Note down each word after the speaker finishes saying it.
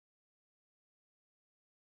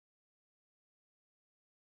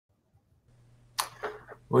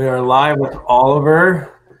We are live with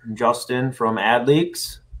Oliver and Justin from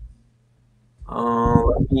AdLeaks.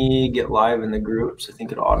 Let me get live in the groups. I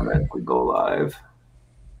think it automatically go live.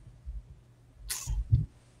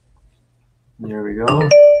 There we go.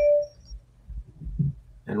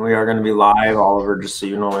 And we are going to be live, Oliver, just so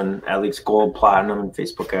you know, in AdLeaks Gold, Platinum, and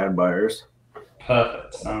Facebook ad buyers.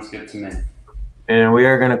 Perfect. Sounds good to me. And we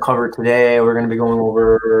are going to cover today, we're going to be going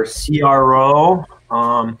over CRO.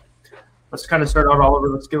 Let's kind of start out, Oliver.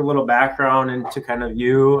 Let's give a little background into kind of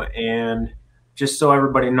you. And just so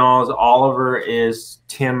everybody knows, Oliver is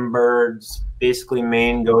Tim Bird's basically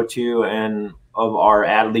main go-to and of our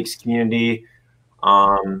AdLeaks community.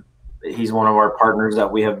 He's one of our partners that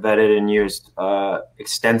we have vetted and used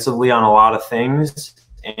extensively on a lot of things.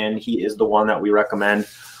 And he is the one that we recommend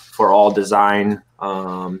for all design,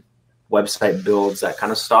 website builds, that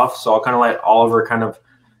kind of stuff. So I'll kind of let Oliver kind of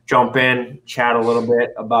jump in, chat a little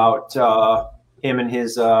bit about him and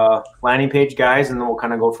his landing page guys, and then we'll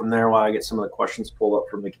kind of go from there while I get some of the questions pulled up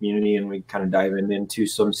from the community and we kind of dive into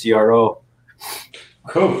some CRO.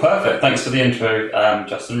 Cool, perfect. Thanks for the intro,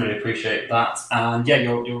 Justin. Really appreciate that. And yeah,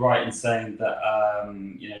 you're right in saying that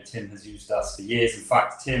Tim has used us for years. In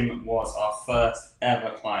fact, Tim was our first ever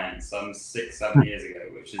client some 6-7 years ago,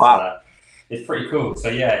 which is Wow. It's pretty cool. So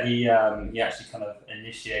yeah, he actually kind of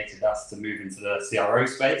initiated us to move into the CRO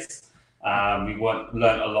space. We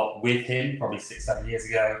learned a lot with him probably 6-7 years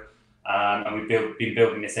ago, and we've been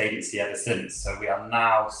building this agency ever since. So we are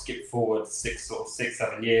now skipped forward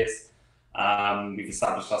 6-7 years. We've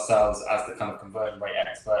established ourselves as the kind of conversion rate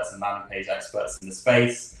experts and landing page experts in the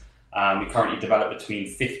space. We currently develop between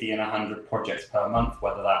 50 and 100 projects per month,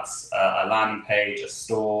 whether that's a landing page, a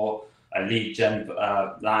store, a lead gen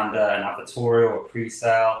lander, an advertorial, or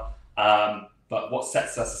pre-sale. But what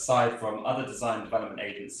sets us aside from other design development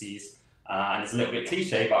agencies, and it's a little bit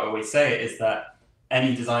cliche, but I always say it, is that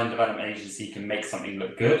any design development agency can make something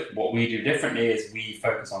look good. What we do differently is we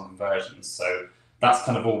focus on conversions. So that's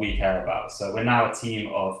kind of all we care about. So we're now a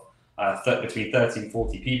team of between 30 and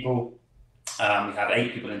 40 people. We have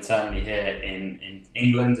 8 people internally here in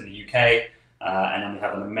England and the UK, and then we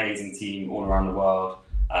have an amazing team all around the world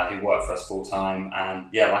who work for us full time. And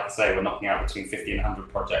yeah, like I say, we're knocking out between 50 and 100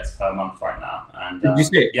 projects per month right now. And Did you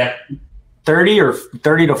say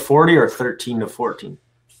 30 to 40 or 13 to 14?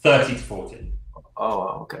 30 to 40.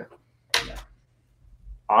 Oh, okay. Yeah.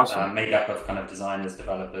 Awesome. Made up of kind of designers,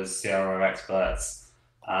 developers, CRO experts.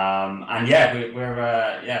 And yeah,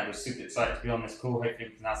 we're super excited to be on this call. Hopefully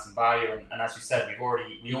we can add some value. And as you said,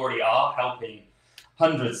 we already are helping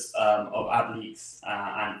hundreds of AdLeaks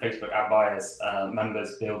and Facebook ad buyers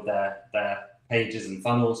members build their pages and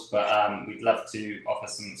funnels. But we'd love to offer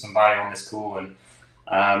some value on this call and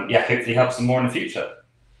hopefully help some more in the future.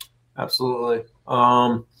 Absolutely.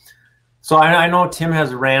 So I know Tim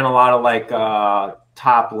has ran a lot of like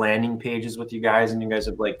top landing pages with you guys, and you guys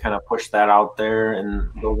have like kind of pushed that out there, and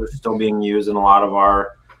those are still being used in a lot of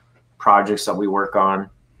our projects that we work on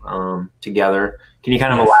together. Can you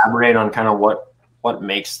kind of elaborate on kind of what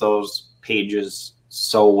makes those pages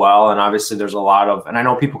so well? And obviously there's a lot of, and I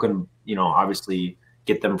know people can, obviously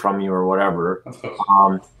get them from you or whatever.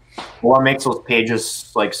 What makes those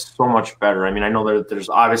pages like so much better? I mean, I know there's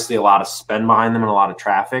obviously a lot of spend behind them and a lot of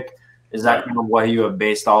traffic. Is that kind of what you have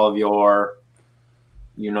based all of your,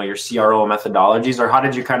 your CRO methodologies, or how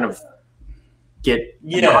did you kind of get?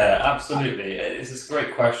 Yeah, absolutely. It's a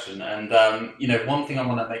great question. And, one thing I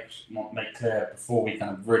want to make clear before we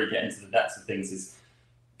kind of really get into the depths of things is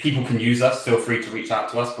people can use us, feel free to reach out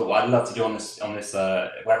to us. But what I'd love to do on this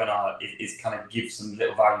webinar is kind of give some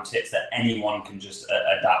little value tips that anyone can just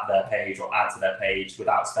adapt their page or add to their page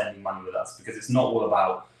without spending money with us, because it's not all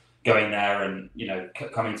about going there and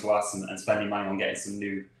coming to us and spending money on getting some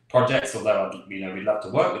new projects, although we'd love to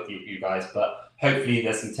work with you guys. But hopefully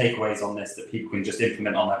there's some takeaways on this that people can just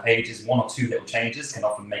implement on their pages. 1 or 2 little changes can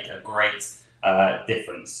often make a great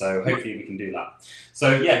difference. So hopefully we can do that.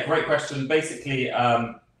 So yeah, great question. Basically,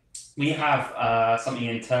 we have something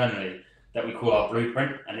internally that we call our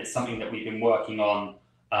blueprint, and it's something that we've been working on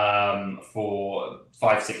for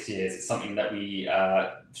 5-6 years. It's something that we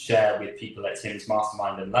share with people at Tim's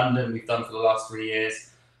Mastermind in London. We've done for the last 3 years.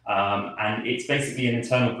 And it's basically an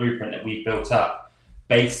internal blueprint that we've built up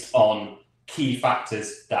based on key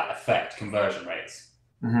factors that affect conversion rates.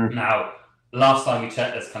 Mm-hmm. Now, last time we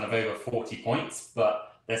checked, there's kind of over 40 points,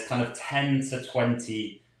 but there's kind of 10 to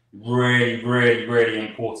 20 really, really, really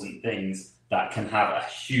important things that can have a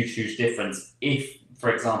huge, huge difference. If,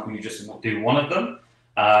 for example, you just do one of them,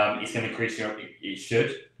 it's going to it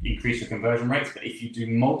should increase your conversion rates. But if you do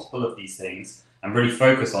multiple of these things and really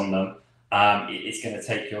focus on them, it's going to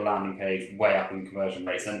take your landing page way up in conversion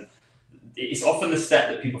rates. And it's often the step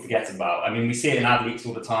that people forget about. I mean, we see it in AdLeaks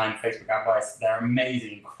all the time, Facebook ad bias. They're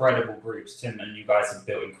amazing, incredible groups. Tim and you guys have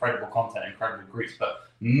built incredible content, incredible groups. But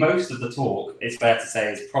most of the talk, it's fair to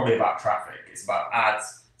say, is probably about traffic. It's about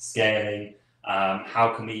ads, scaling.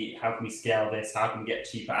 How can we scale this? How can we get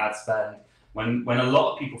cheaper ad spend? When a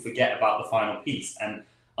lot of people forget about the final piece. And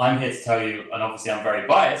I'm here to tell you, and obviously I'm very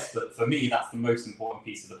biased, but for me, that's the most important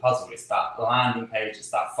piece of the puzzle. It's that landing page, it's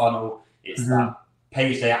that funnel, it's that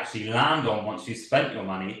page they actually land on once you've spent your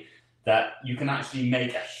money, that you can actually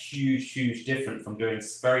make a huge difference from doing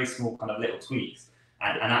very small kind of little tweaks.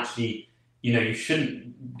 And actually, you know, you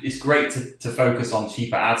shouldn't, it's great to focus on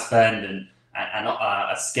cheaper ad spend and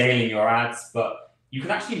scaling your ads, but you can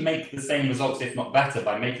actually make the same results, if not better,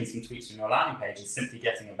 by making some tweaks on your landing page and simply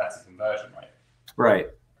getting a better conversion rate. Right.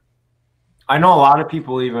 I know a lot of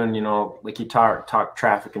people even, you know, like you talk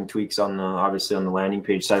traffic and tweaks on the, obviously on the landing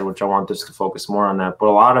page side, which I want this to focus more on that, but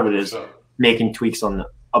a lot of it is making tweaks on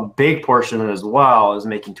a big portion of it as well is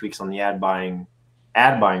making tweaks on the ad buying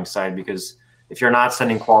side, because if you're not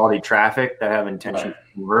sending quality traffic that have intention to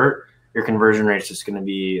convert, your conversion rate is just going to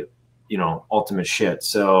be, you know, ultimate shit.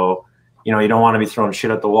 So, you know, you don't want to be throwing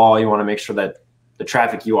shit at the wall. You want to make sure that the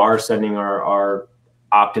traffic you are sending are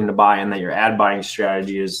opt-in to buy, and that your ad buying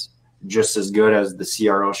strategy is just as good as the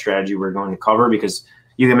CRO strategy we're going to cover, because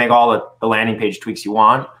you can make all the landing page tweaks you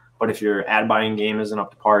want, but if your ad buying game isn't up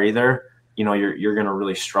to par either, you know, you're going to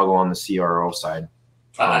really struggle on the CRO side.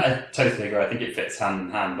 I totally agree. I think it fits hand in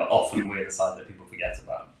hand, but often we're the side that people forget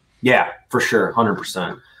about. Yeah, for sure.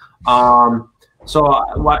 100%. So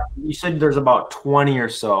what you said, there's about 20 or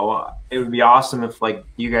so. It would be awesome if like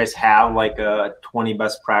you guys have like a 20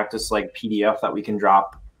 best practice like PDF that we can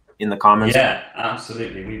drop in the comments. Yeah,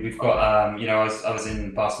 absolutely. We've got you know, I was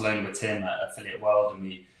in Barcelona with Tim at Affiliate World, and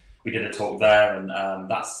we did a talk there, and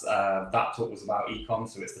that talk was about ecom.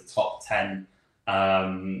 So it's the top 10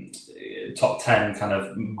 kind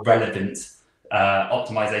of relevant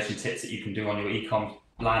optimization tips that you can do on your ecom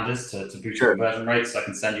landers to boost your conversion rates. So I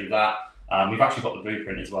can send you that. We've actually got the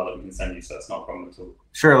blueprint as well that we can send you, so it's not a problem at all.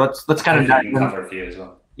 Sure, let's kind of dive in. Cover a few as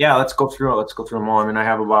well. Yeah, let's go through it. Let's go through them all. I mean, I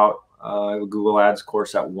have about I have a Google Ads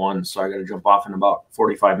course at 1, so I got to jump off in about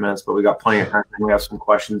 45 minutes, but we got plenty of time. We have some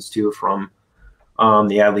questions too from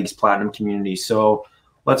the AdLeaks Platinum community. So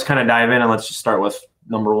let's kind of dive in, and let's just start with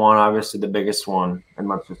number 1, obviously the biggest one, and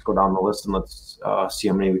let's just go down the list and let's see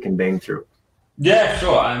how many we can bang through. Yeah,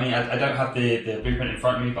 sure. I mean, I don't have the blueprint in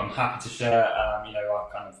front of me, but I'm happy to share, you know, our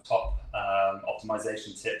kind of top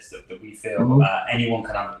optimization tips that we feel anyone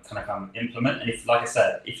can implement. And if, like I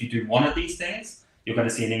said, if you do one of these things, you're going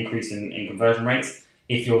to see an increase in conversion rates.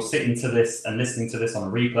 If you're sitting to this and listening to this on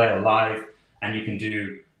a replay or live, and you can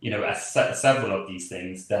do, you know, several of these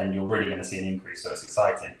things, then you're really going to see an increase. So it's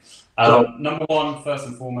exciting. Number 1, first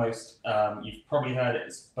and foremost, you've probably heard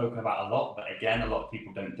it spoken about a lot, but again, a lot of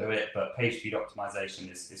people don't do it. But page speed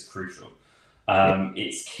optimization is crucial.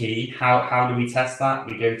 It's key. How do we test that?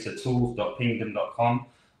 We go to tools.pingdom.com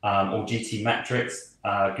or GT Metrics,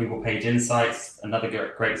 Google Page Insights,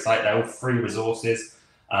 another great site. They're all free resources.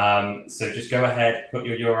 So just go ahead, put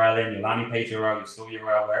your URL in, your landing page URL, your store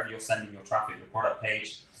URL, wherever you're sending your traffic, your product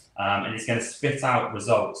page, and it's going to spit out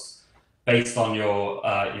results based on your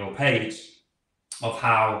page of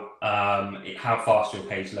how fast your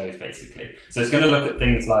page loads, basically. So it's going to look at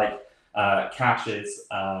things like caches,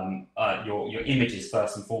 your images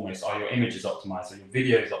first and foremost. Are your images optimized? Are your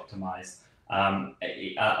videos optimized?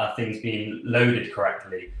 Are things being loaded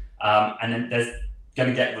correctly? And then there's going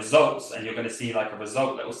to get results, and you're going to see like a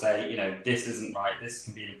result that will say, you know, this isn't right, this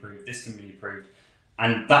can be improved, this can be improved.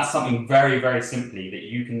 And that's something very, very simply that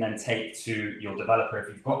you can then take to your developer if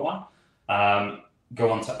you've got one. Go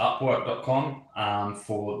on to upwork.com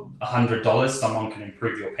for $100. Someone can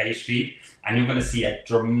improve your page speed, and you're going to see a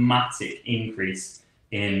dramatic increase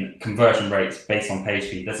in conversion rates based on page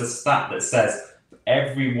speed. There's a stat that says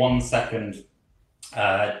every 1 second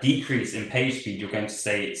decrease in page speed, you're going to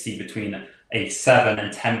see between a 7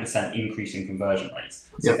 and 10% increase in conversion rates.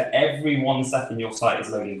 So for every 1 second your site is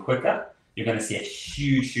loading quicker, you're going to see a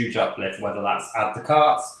huge uplift, whether that's add to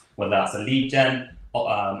carts, whether that's a lead gen,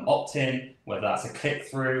 opt-in, whether that's a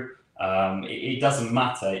click-through. It doesn't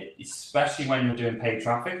matter, especially when you're doing paid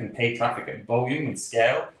traffic and paid traffic at volume and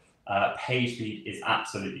scale. Page speed is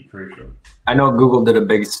absolutely crucial. I know Google did a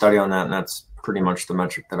big study on that, and that's pretty much the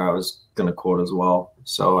metric that I was going to quote as well.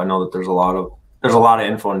 So I know that there's a lot of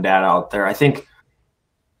info and data out there. I think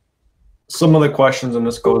some of the questions, and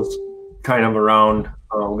this goes kind of around,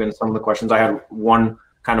 we'll get into some of the questions. I had one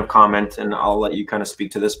kind of comment, and I'll let you kind of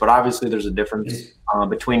speak to this. But obviously, there's a difference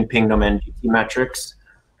between Pingdom and GT Metrics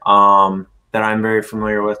that I'm very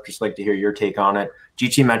familiar with. Just like to hear your take on it.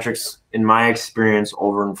 GT Metrics, in my experience,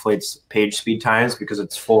 overinflates page speed times because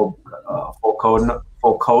it's full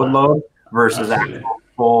code load versus actual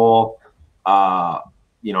full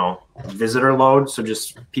visitor load. So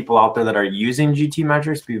just people out there that are using GT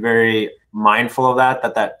Metrics, be very mindful of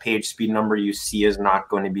that page speed number you see is not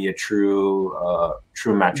going to be a true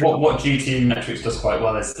metric. What GT Metrics does quite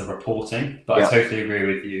well is the reporting, but I totally agree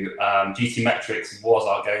with you. GT Metrics was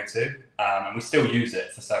our go-to, and we still use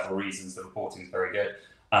it for several reasons. The reporting is very good,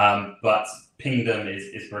 but Pingdom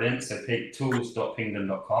is brilliant. So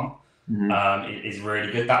tools.pingdom.com is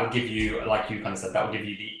really good. That will give you, like you kind of said, that will give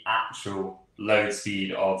you the actual load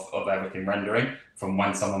speed of everything rendering from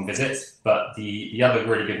when someone visits. But the other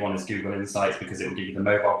really good one is Google Insights, because it will give you the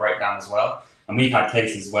mobile breakdown as well. And we've had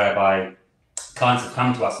cases whereby clients have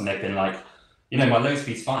come to us and they've been like, my load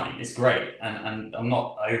speed's fine, it's great, and I'm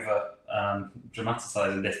not over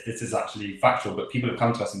dramatizing this. This is actually factual, but people have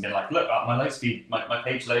come to us and been like, look, my load speed, my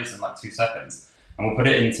page loads in like 2 seconds, and we'll put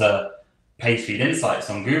it into page speed insights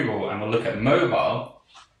on Google, and we'll look at mobile,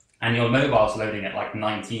 and your mobile's loading at like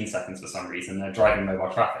 19 seconds for some reason. They're driving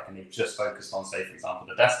mobile traffic, and they've just focused on, say, for example,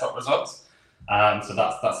 the desktop results. So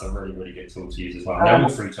that's a really, really good tool to use as well. They're all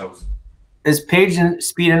free tools. Is Page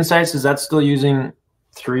Speed Insights, is that still using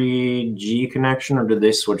 3G connection, or did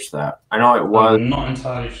they switch that? I know it was. I'm not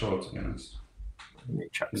entirely sure, to be honest. Let me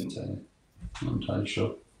check. Not entirely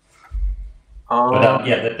sure. But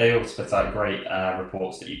they all spit out great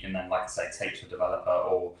reports that you can then, like I say, take to a developer,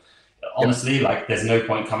 or honestly, like, there's no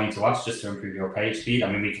point coming to us just to improve your page speed.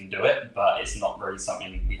 I mean, we can do it, but it's not really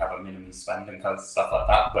something we have a minimum spend and kind of stuff like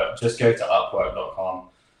that. But just go to upwork.com,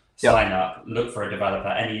 sign up, look for a developer.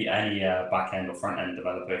 Any back-end or front-end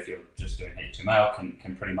developer, if you're just doing HTML,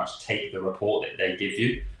 can pretty much take the report that they give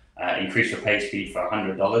you, increase your page speed for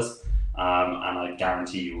 $100, and I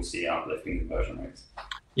guarantee you will see uplifting conversion rates.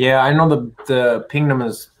 Yeah, I know the Pingdom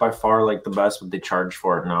is by far like the best, but they charge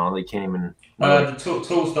for it now. They can't even. The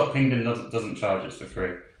tools.pingdom doesn't charge us for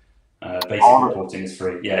free. Basic reporting is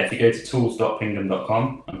free. Yeah, if you go to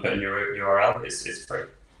tools.pingdom.com and put in your URL, it's free.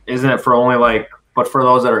 Isn't it for only but for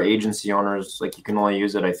those that are agency owners, like, you can only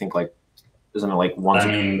use it, I think, like, isn't it like once? I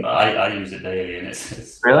mean, I use it daily, and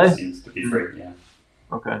it really seems to be free. Yeah.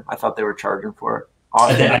 Okay, I thought they were charging for it.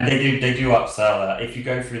 Awesome. They do upsell. If you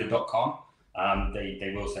go through the .com,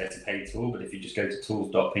 they will say it's a paid tool, but if you just go to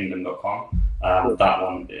tools.pingdom.com, that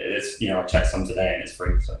one is, I checked some today and it's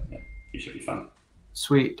free, so yeah, you should be fine.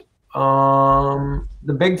 Sweet.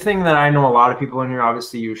 The big thing that I know a lot of people in here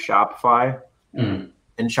obviously use Shopify, and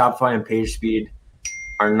Shopify and page speed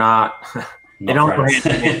are not they don't go hand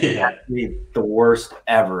in hand. Actually the worst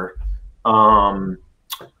ever.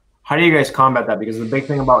 How do you guys combat that? Because the big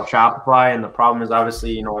thing about Shopify, and the problem is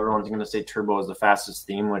obviously, everyone's going to say Turbo is the fastest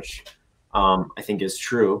theme, which I think is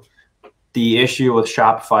true. The issue with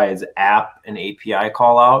Shopify is app and API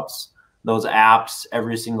callouts. Those apps,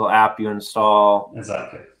 every single app you install,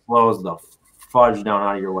 slows the fudge down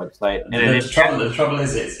out of your website. And the trouble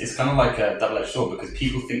is, it's kind of like a double-edged sword, because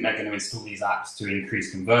people think they're going to install these apps to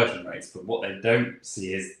increase conversion rates, but what they don't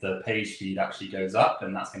see is the page speed actually goes up,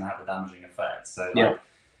 and that's going to have a damaging effect. So,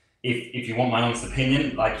 if you want my honest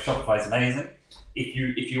opinion, like, Shopify is amazing.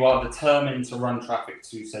 If you are determined to run traffic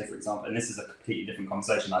to, say, for example, and this is a completely different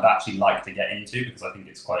conversation I'd actually like to get into, because I think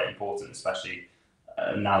it's quite important, especially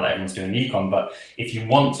now that everyone's doing e-com. But if you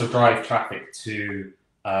want to drive traffic to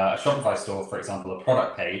a Shopify store, for example, a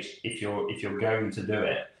product page, if you're going to do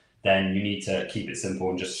it, then you need to keep it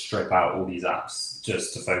simple and just strip out all these apps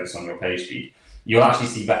just to focus on your page speed. You'll actually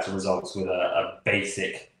see better results with a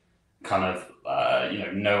basic kind of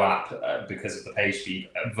no app because of the page speed,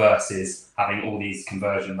 versus having all these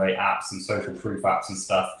conversion rate apps and social proof apps and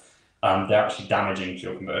stuff. They're actually damaging to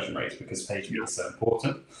your conversion rates because page speed is so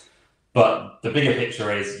important. But the bigger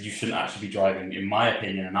picture is, you shouldn't actually be driving, in my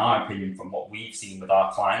opinion and our opinion from what we've seen with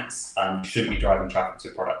our clients, you shouldn't be driving traffic to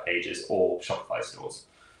product pages or Shopify stores.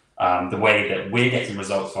 The way that we're getting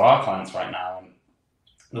results for our clients right now, and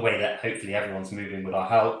the way that hopefully everyone's moving with our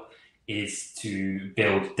help, is to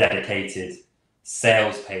build dedicated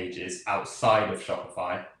sales pages outside of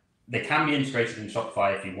Shopify. They can be integrated in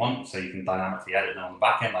Shopify if you want, so you can dynamically edit them on the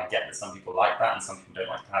back end. I get that some people like that, and some people don't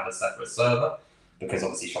like to have a separate server, because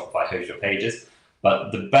obviously Shopify hosts your pages.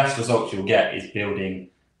 But the best results you'll get is building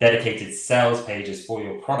dedicated sales pages for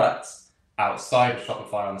your products outside of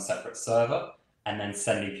Shopify on a separate server, and then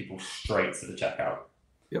sending people straight to the checkout.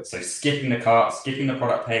 Yep. So skipping the cart, skipping the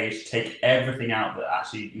product page, take everything out that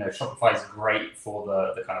actually, Shopify is great for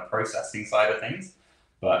the kind of processing side of things.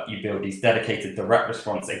 but you build these dedicated direct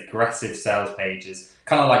response, aggressive sales pages,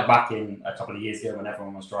 kind of like back in a couple of years ago when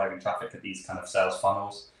everyone was driving traffic at these kind of sales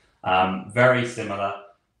funnels. Very similar,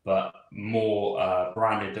 but more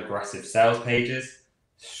branded, aggressive sales pages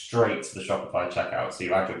straight to the Shopify checkout. So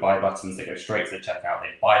you add your buy buttons, they go straight to the checkout.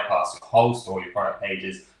 They bypass your whole store, your product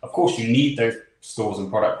pages. Of course, you need those stores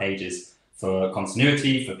and product pages for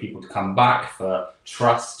continuity, for people to come back, for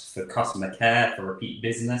trust, for customer care, for repeat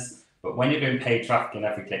business. But when you're doing paid traffic and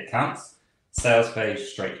every click counts, sales page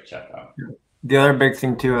straight to checkout. The other big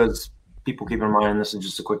thing too is people keep in mind, this is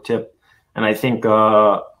just a quick tip, and I think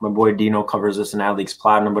my boy Dino covers this in AdLeaks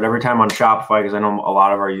Platinum, but every time on Shopify, because I know a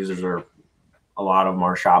lot of our users are, a lot of them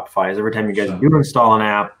are Shopify, is every time you guys do install an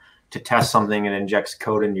app to test something, it injects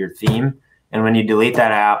code into your theme. And when you delete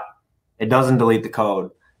that app, it doesn't delete the code,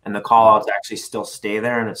 and the call outs actually still stay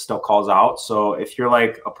there and it still calls out. So if you're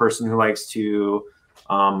like a person who likes to,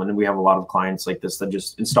 and we have a lot of clients like this that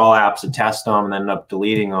just install apps and test them and end up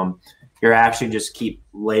deleting them, you're actually just keep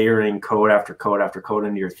layering code after code after code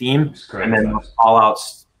into your theme. And then the call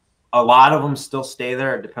outs, a lot of them still stay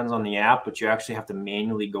there. It depends on the app, but you actually have to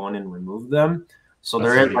manually go in and remove them. So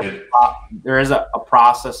there is a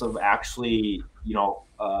process of actually,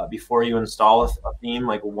 before you install a theme,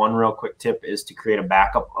 like one real quick tip is to create a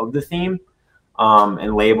backup of the theme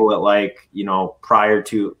and label it like, prior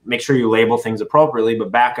to, make sure you label things appropriately,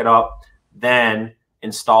 but back it up, then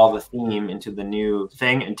install the theme into the new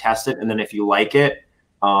thing and test it. And then if you like it,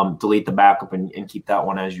 delete the backup and keep that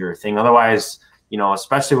one as your thing. Otherwise,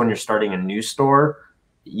 especially when you're starting a new store,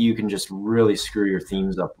 you can just really screw your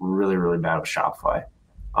themes up really, really bad with Shopify.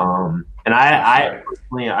 And I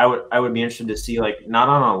personally, I would be interested to see, like, not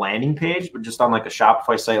on a landing page, but just on like a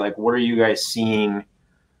Shopify site, like what are you guys seeing?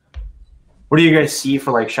 What do you guys see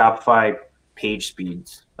for like Shopify page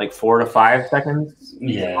speeds? Like 4 to 5 seconds?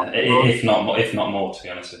 Yeah, if not more, to be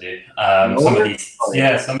honest with you.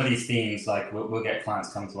 Some of these themes, like we'll get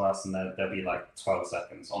clients come to us and they'll be like 12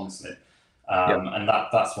 seconds, honestly. And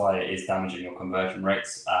that's why it is damaging your conversion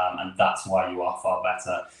rates, and that's why you are far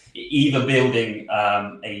better either building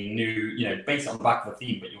a new, based on the back of a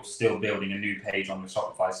theme, but you're still building a new page on the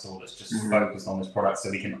Shopify store that's just focused on this product, so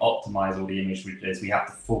we can optimize all the image we have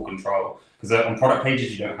the full control, because on product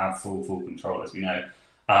pages you don't have full control, as we know,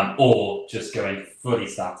 or just going fully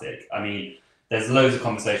static. I mean, there's loads of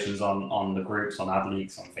conversations on the groups, on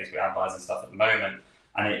AdLeaks, on Facebook advertising stuff at the moment.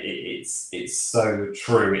 And it's so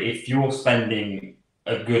true. If you're spending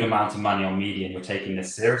a good amount of money on media and you're taking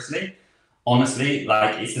this seriously, honestly,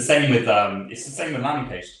 like it's the same with landing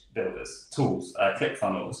page builders, tools,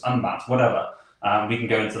 ClickFunnels, Unmapped, whatever. We can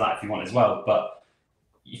go into that if you want as well. But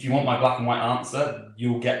if you want my black and white answer,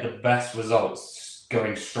 you'll get the best results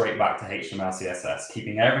going straight back to HTML, CSS,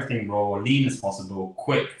 keeping everything raw, lean as possible,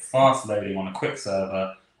 quick, fast loading on a quick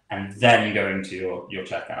server, and then going to your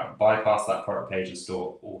checkout. Bypass that product page and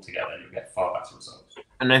store altogether, and you'll get far better results.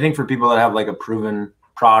 And I think for people that have like a proven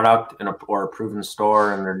product or a proven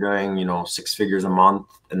store, and they're doing 6 figures a month,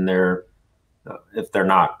 and if they're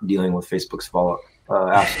not dealing with Facebook's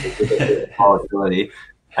volatility,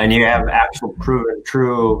 and you have actual proven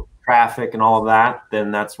true traffic and all of that,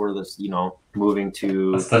 then that's where this moving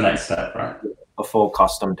to, that's the next step, right? A full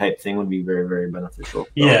custom type thing would be very, very beneficial.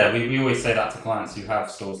 Yeah, we always say that to clients who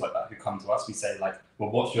have stores like that, who come to us. We say, like, well,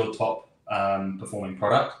 what's your top performing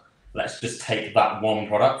product? Let's just take that one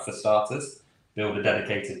product for starters, build a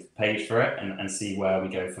dedicated page for it, and see where we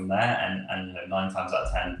go from there. And 9 times out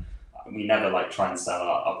of 10, we never like try and sell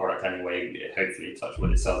our product anyway. Hopefully, touch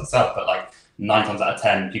wood, it sells itself. But like 9 times out of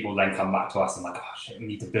 10, people then come back to us and like, oh shit, we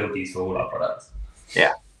need to build these for all our products.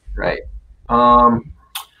 Yeah, right.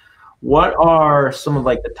 What are some of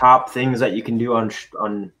like the top things that you can do on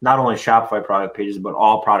not only Shopify product pages, but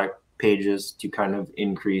all product pages to kind of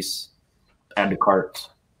increase add to cart?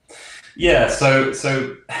 Yeah, so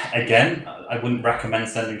again, I wouldn't recommend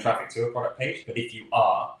sending traffic to a product page, but if you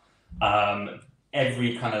are,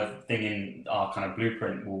 every kind of thing in our kind of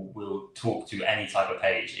blueprint will talk to any type of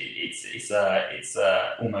page. It's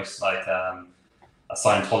almost like a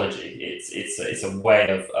Scientology. It's a way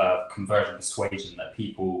of conversion persuasion that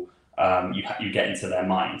people you get into their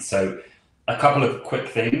mind. So a couple of quick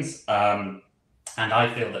things, and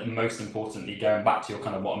I feel that most importantly, going back to your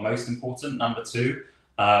kind of what are most important, number 2,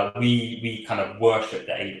 we kind of worship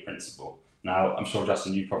the ADA principle. Now, I'm sure,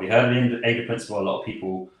 Justin, you've probably heard of the ADA principle. A lot of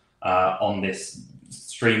people on this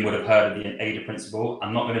stream would have heard of the ADA principle.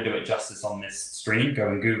 I'm not going to do it justice on this stream. Go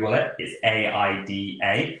and Google it. It's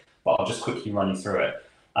AIDA, but I'll just quickly run you through it.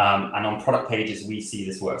 And on product pages, we see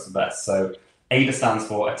this works the best. So ADA stands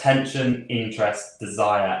for attention, interest,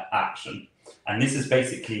 desire, action. And this is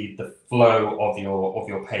basically the flow of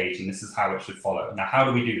your page, and this is how it should follow. Now, how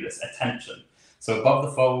do we do this? Attention. So above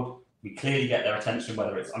the fold, we clearly get their attention,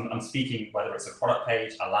 whether it's, I'm speaking, whether it's a product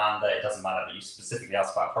page, a lander, it doesn't matter, but you specifically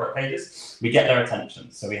asked about product pages, we get their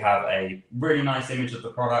attention. So we have a really nice image of the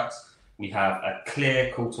product. We have a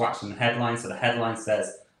clear call to action headline. So the headline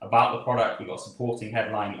says about the product, we've got a supporting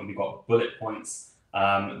headline, and we've got bullet points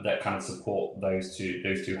that kind of support those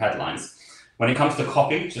two headlines. When it comes to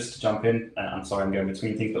copy, just to jump in, I'm sorry I'm going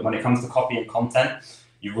between things, but when it comes to copy and content,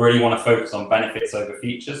 you really want to focus on benefits over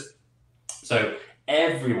features. So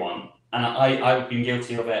everyone, and I've been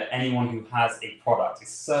guilty of it, anyone who has a product is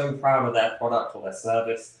so proud of their product or their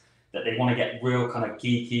service that they want to get real kind of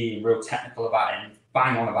geeky and real technical about it and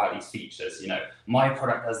bang on about these features. You know, my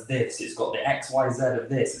product does this, it's got the XYZ of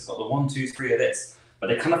this, it's got the 1, 2, 3 of this, but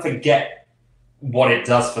they kind of forget what it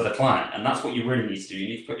does for the client. And that's what you really need to do. You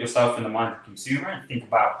need to put yourself in the mind of the consumer and think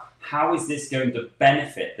about, how is this going to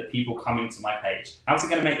benefit the people coming to my page? How's it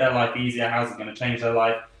going to make their life easier? How's it going to change their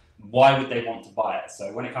life? Why would they want to buy it?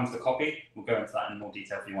 So when it comes to copy, we'll go into that in more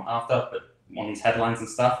detail if you want after, but on these headlines and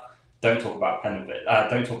stuff, don't talk about benefit,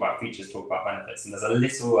 don't talk about features, talk about benefits. And there's a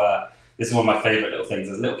little, this is one of my favorite little things,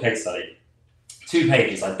 there's a little case study. 2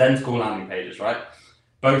 pages, identical landing pages, right?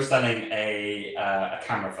 Both selling a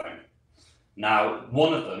camera phone. Now,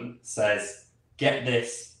 one of them says, get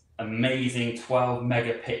this amazing 12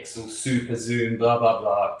 megapixel super zoom, blah, blah,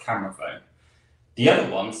 blah, camera phone. The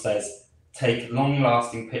other one says, take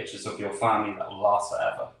long-lasting pictures of your family that will last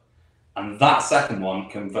forever. And that second one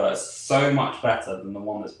converts so much better than the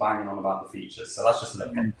one that's banging on about the features. So that's just a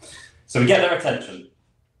little bit. So we get their attention.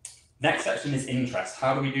 Next section is interest.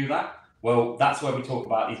 How do we do that? Well, that's where we talk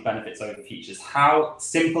about these benefits over features. How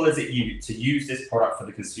simple is it to use this product for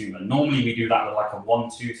the consumer? Normally we do that with like a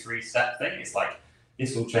 1, 2, 3 step thing. It's like,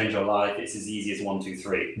 this will change your life. It's as easy as 1, 2,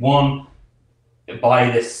 3. 1,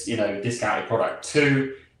 buy this, discounted product.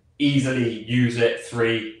 2, easily use it.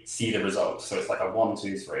 3, see the results. So it's like a 1,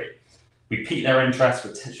 2, 3. We pique their interest.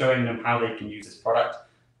 We're showing them how they can use this product.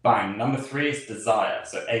 Bang. Number 3 is desire.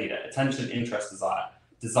 So ADA, attention, interest, desire.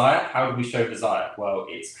 Desire, how do we show desire? Well,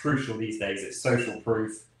 it's crucial these days. It's social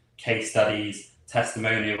proof, case studies,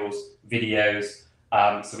 testimonials, videos.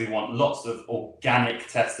 So we want lots of organic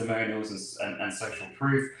testimonials and social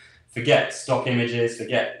proof. Forget stock images,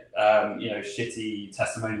 forget shitty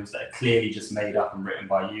testimonials that are clearly just made up and written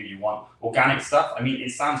by you. You want organic stuff. I mean,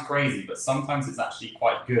 it sounds crazy, but sometimes it's actually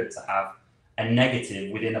quite good to have a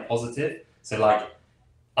negative within a positive. So like,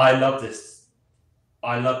 I love this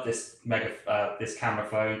this camera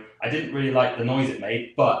phone. I didn't really like the noise it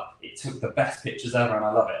made, but it took the best pictures ever and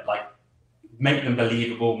I love it. Like, make them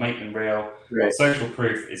believable, make them real. Right. Social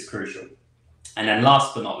proof is crucial. And then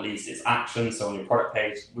last but not least, it's action. So on your product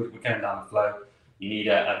page, we're going down the flow. You need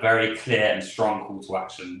a very clear and strong call to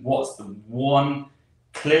action. What's the one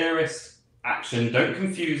clearest action? Don't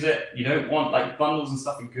confuse it. You don't want, like, bundles and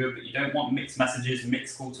stuff are good, but you don't want mixed messages,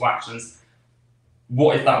 mixed call to actions.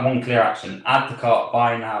 What is that one clear action? Add to cart,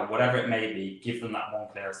 buy now, whatever it may be, give them that one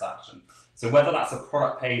clearest action. So whether that's a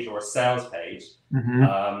product page or a sales page,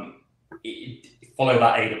 follow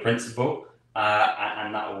that ADA principle,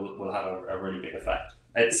 and that will have a really big effect.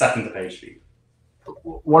 It's second to page speed.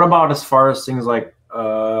 What about as far as things like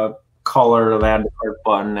color of add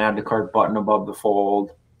to cart button above the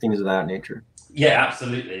fold, things of that nature? Yeah,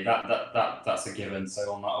 absolutely. That's a given.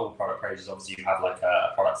 So on all product pages, obviously you have like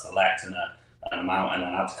a product select and an amount and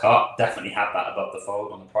an add to cart. Definitely have that above the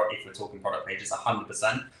fold on the product. If we're talking product pages,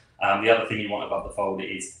 100%. The other thing you want above the fold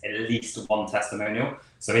is at least one testimonial.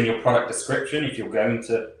 So in your product description, if you're going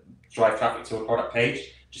to drive traffic to a product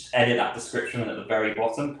page, just edit that description and at the very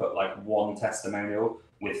bottom, put like one testimonial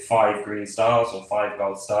with 5 green stars or 5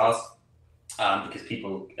 gold stars, because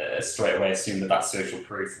people straight away assume that that's social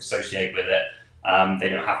proof associated with it. They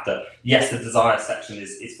don't have to. Yes, the desire section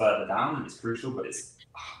is further down and it's crucial, but it's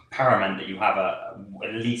paramount that you have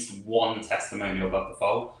at least one testimonial above the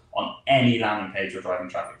fold on any landing page you're driving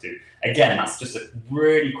traffic to. Again, that's just a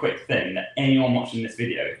really quick thing that anyone watching this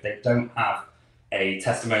video, if they don't have a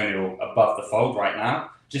testimonial above the fold right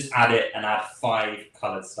now, just add it and add 5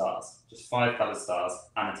 colored stars. Just 5 colored stars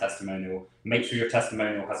and a testimonial. Make sure your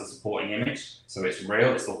testimonial has a supporting image, so it's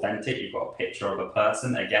real, it's authentic. You've got a picture of a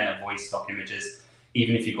person. Again, avoid stock images.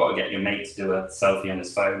 Even if you've got to get your mate to do a selfie on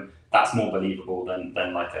his phone, that's more believable than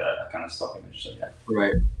like a kind of stock image. So, yeah.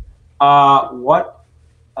 Right.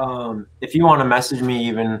 If you want to message me,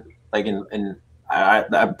 even like in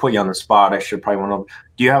I put you on the spot. I should probably want to.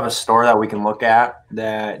 Do you have a store that we can look at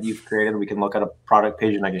that you've created? We can look at a product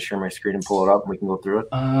page, and I can share my screen and pull it up, and we can go through it.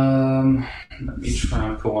 Let me try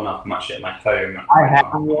and pull one up. I'm actually at my home. I have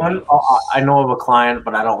one. I know of a client,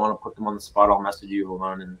 but I don't want to put them on the spot. I'll message you. Hold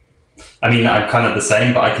on. And I mean, I'm kind of the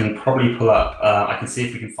same, but I can probably pull up. I can see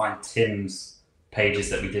if we can find Tim's pages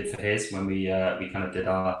that we did for his when we kind of did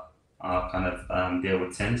our kind of deal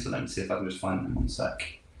with Tim. So let me see if I can just find them 1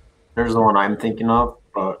 sec. There's the one I'm thinking of,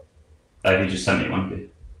 but you just sent me one.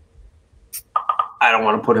 I don't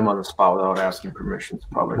want to put him on the spot without asking permission.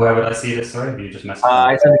 Probably. Where would I see this? Sorry, have you just messaged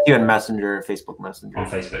I sent it to you in Messenger, Facebook Messenger. on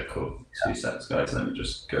Facebook. Cool. Yeah. 2 seconds, guys. Let me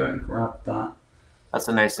just go and grab that. That's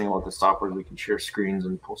the nice thing about the software. We can share screens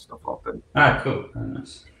and pull stuff up. And cool. Very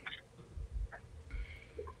nice.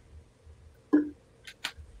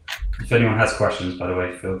 If anyone has questions, by the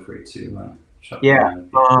way, feel free to shut them.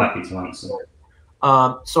 Happy to answer.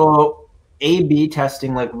 So A/B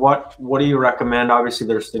testing, like what do you recommend? Obviously,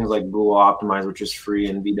 there's things like Google Optimize, which is free,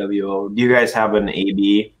 and VWO. Do you guys have an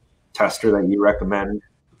A/B tester that you recommend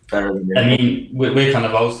better than? I mean, we're kind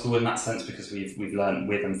of old school in that sense because we've learned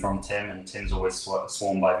with and from Tim, and Tim's always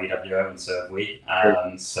sworn by VWO, and so have we.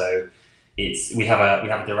 So we have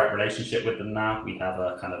a direct relationship with them now. We have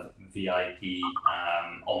a kind of VIP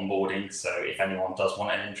onboarding. So if anyone does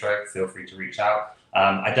want an intro, feel free to reach out.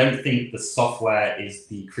 I don't think the software is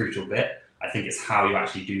the crucial bit. I think it's how you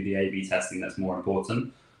actually do the A/B testing that's more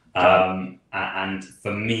important. And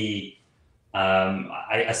for me,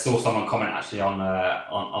 I saw someone comment actually on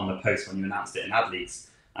the post when you announced it in AdLeaks,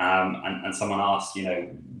 and someone asked,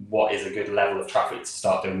 what is a good level of traffic to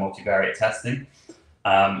start doing multivariate testing?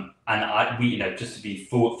 And we, just to be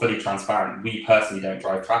fully transparent, we personally don't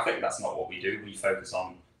drive traffic. That's not what we do. We focus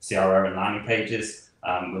on CRO and landing pages.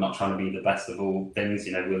 We're not trying to be the best of all things.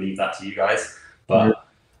 We'll leave that to you guys. But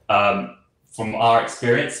from our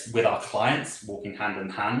experience with our clients, walking hand in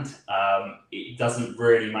hand, it doesn't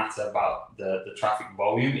really matter about the traffic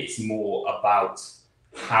volume. It's more about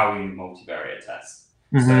how you multivariate test.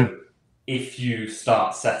 So if you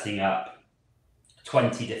start setting up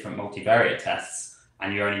 20 different multivariate tests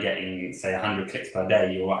and you're only getting, say, 100 clicks per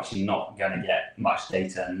day, you're actually not going to get much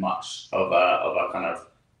data and much of a kind of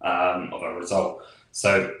a result.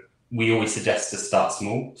 So we always suggest to start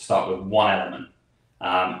small, start with one element,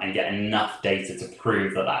 and get enough data to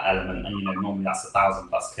prove that element, and normally that's 1,000+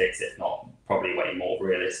 clicks, if not probably way more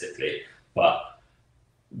realistically. But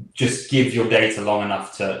just give your data long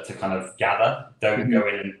enough to kind of gather. Don't go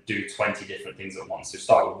in and do 20 different things at once. So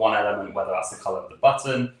start with one element, whether that's the color of the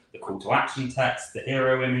button, the call to action text, the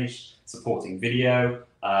hero image, supporting video.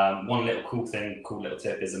 One little cool little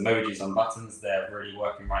tip is emojis on buttons. They're really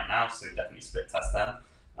working right now, so definitely split test them.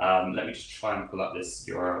 Let me just try and pull up this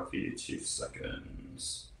URL for you. 2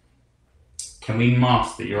 seconds. Can we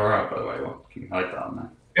mask the URL, by the way? Well, can you hide that on there?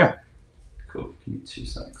 Yeah. Cool. Give me 2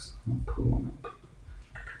 seconds. I'll pull one up.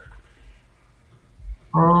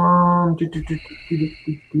 Go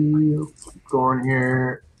on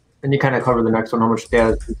here, and you kind of cover the next one. How much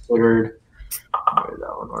data is considered?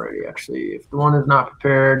 That one already. Actually, if the one is not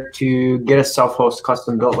prepared to get a self-host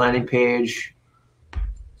custom-built landing page.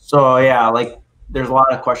 So yeah, like there's a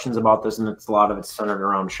lot of questions about this, and a lot of it's centered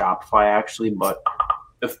around Shopify actually. But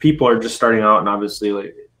if people are just starting out, and obviously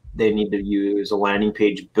like, they need to use a landing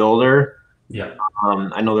page builder. Yeah.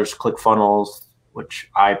 I know there's ClickFunnels, which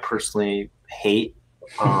I personally hate.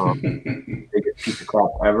 Biggest piece of crap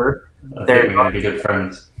ever. I think we're going to be good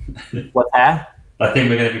friends. What's that? I think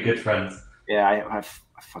we're going to be good friends. Yeah, I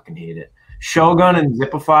fucking hate it. Shogun and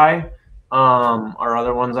Zipify are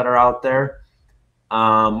other ones that are out there.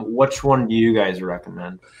 Which one do you guys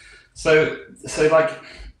recommend? So like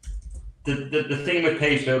the thing with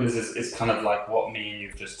page builders is kind of like what me and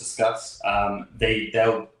you've just discussed.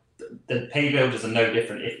 The page builders are no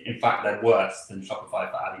different. In fact, they're worse than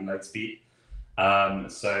Shopify for adding load speed.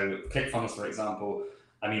 So ClickFunnels, for example,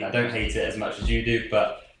 I mean, I don't hate it as much as you do,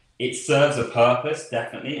 but it serves a purpose,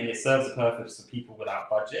 definitely, and it serves a purpose for people without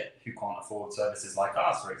budget who can't afford services like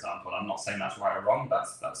ours, for example. I'm not saying that's right or wrong,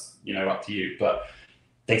 that's up to you, but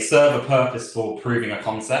they serve a purpose for proving a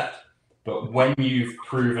concept. But when you've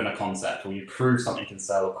proven a concept or you prove something can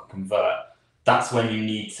sell or convert, that's when you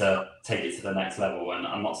need to take it to the next level. And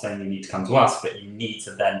I'm not saying you need to come to us, but you need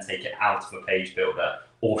to then take it out of a page builder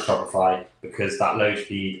or Shopify, because that load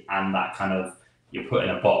speed and that kind of, you're put in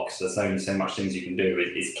a box, there's only so much things you can do,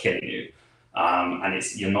 is killing you. And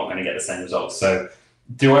you're not going to get the same results. So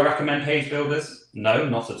do I recommend page builders? No,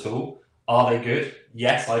 not at all. Are they good?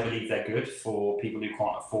 Yes, I believe they're good for people who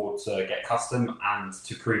can't afford to get custom and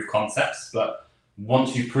to prove concepts. But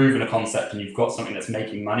once you've proven a concept and you've got something that's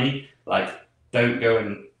making money, like don't go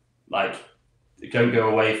and don't go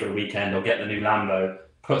away for a weekend or get the new Lambo.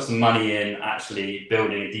 Put some money in actually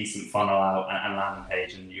building a decent funnel out and landing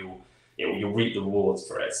page, and you'll reap the rewards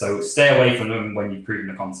for it. So stay away from them when you've proven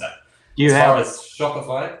the concept. As far as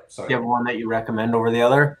Shopify, sorry. Do you have one that you recommend over the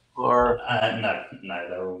other, or no,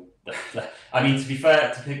 they're all. I mean, to be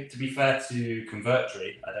fair to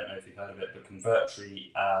Convertri, I don't know if you've heard of it, but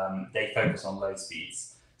Convertri, they focus on low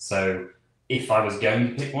speeds. So if I was going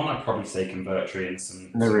to pick one, I'd probably say Convertri and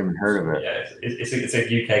some. Never even heard of it. Yeah, it's a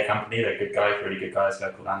UK company. They're good guys, really good guys. A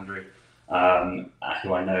guy called Andrew,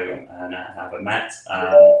 who I know and have met.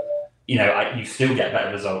 You still get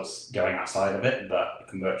better results going outside of it, but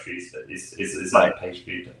Convertri is right. Page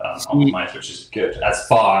speed optimized, which is good as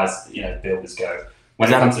far as builders go. When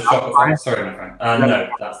it comes to Shopify, sorry, my friend. No,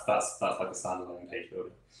 that's like a standalone page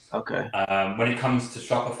builder. Okay. When it comes to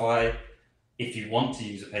Shopify, if you want to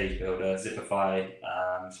use a page builder, Zipify,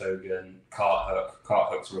 Shogun,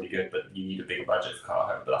 Carthook's really good, but you need a bigger budget for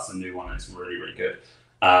Carthook. But that's a new one, and it's really, really good.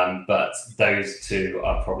 But those two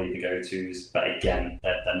are probably the go-tos. But again,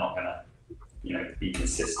 they're not going to, be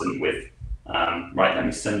consistent with. Right, let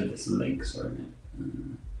me send this link. Sorry.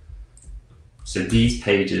 So these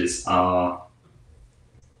pages are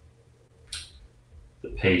the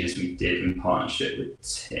pages we did in partnership with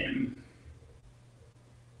Tim.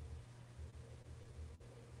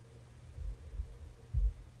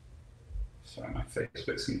 Sorry, my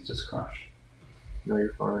Facebook seems to just crash. No,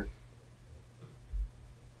 you're fine.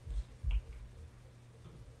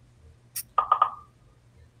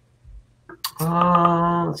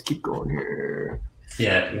 Let's keep going here.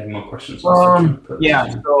 Yeah, do we have more questions?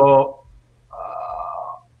 Yeah, so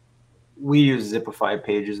we use Zipify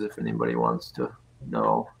pages if anybody wants to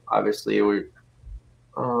know. Obviously, what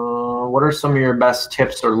are some of your best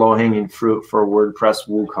tips or low-hanging fruit for WordPress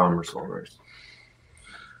WooCommerce owners?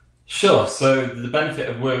 Sure. So the benefit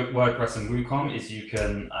of WordPress and WooCom is you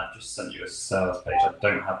can. I've just sent you a sales page. I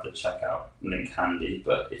don't have the checkout link handy,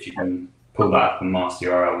 but if you can pull that up and master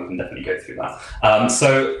URL, we can definitely go through that.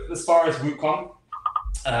 So as far as WooCom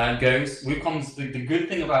goes, WooCom's the good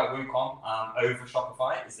thing about WooCom over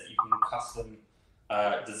Shopify is that you can custom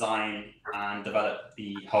design and develop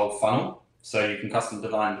the whole funnel. So you can custom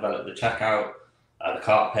design and develop the checkout, the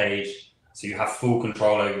cart page. So you have full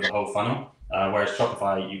control over the whole funnel. Whereas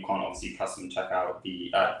Shopify, you can't obviously custom develop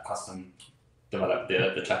the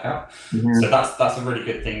checkout. Mm-hmm. So that's a really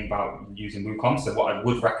good thing about using WooCom. So what I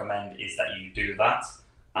would recommend is that you do that,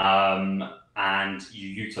 and you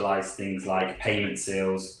utilize things like payment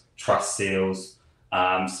seals, trust seals.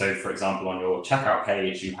 So for example, on your checkout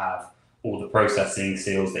page, you have all the processing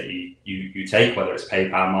seals that you take, whether it's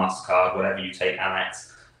PayPal, MasterCard, whatever you take,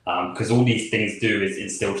 Amex, because all these things do is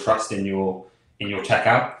instill trust in your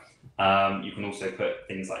checkout. You can also put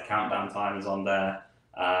things like countdown timers on there,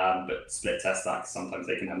 but split test that because sometimes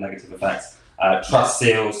they can have negative effects. Trust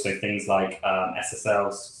seals, so things like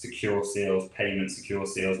SSLs, secure seals, payment secure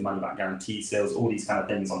seals, money back guarantee seals, all these kind of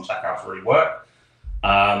things on checkouts really work.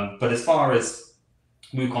 But as far as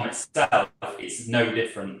WooCom itself, it's no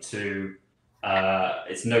different to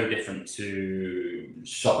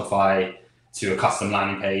Shopify, to a custom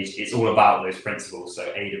landing page. It's all about those principles.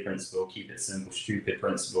 So ADA principle, keep it simple, stupid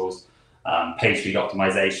principles, page speed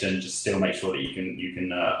optimization, just still make sure that you can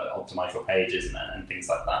optimize your pages and things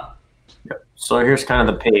like that. Yep. So here's kind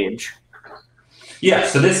of the page. Yeah,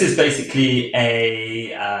 so this is basically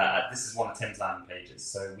this is one of Tim's landing pages.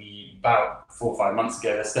 So about 4 or 5 months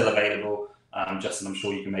ago, they're still available. Justin, I'm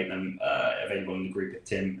sure you can make them available in the group if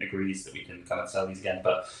Tim agrees that we can kind of sell these again.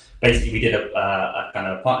 But basically, we did a kind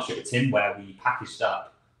of partnership with Tim where we packaged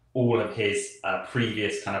up all of his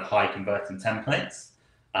previous kind of high converting templates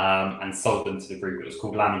and sold them to the group. It was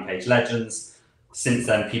called Landing Page Legends. Since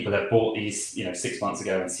then, people have bought these, 6 months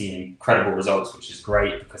ago and seen incredible results, which is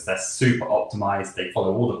great because they're super optimized. They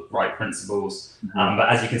follow all the right principles. Mm-hmm. But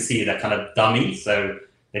as you can see, they're kind of dummy. So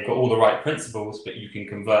they've got all the right principles, but you can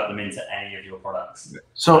convert them into any of your products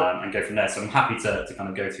and go from there. So I'm happy to kind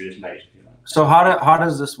of go through this page. So how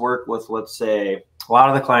does this work with, let's say, a lot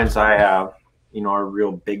of the clients I have, are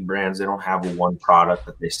real big brands. They don't have one product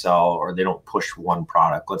that they sell, or they don't push one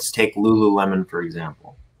product. Let's take Lululemon, for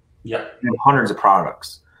example. Yeah. They have hundreds of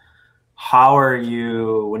products. How are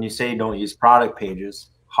you, when you say you don't use product pages,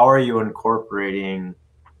 how are you incorporating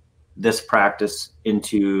this practice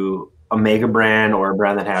into a mega brand or a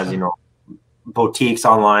brand that has, boutiques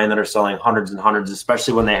online that are selling hundreds and hundreds,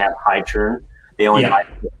 especially when they have high churn? They only buy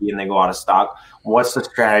 50 and they go out of stock. What's the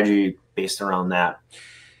strategy based around that?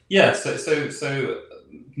 Yeah, so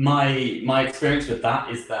my experience with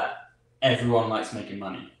that is that everyone likes making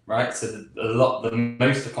money, right? So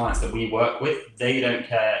most of the clients that we work with, they don't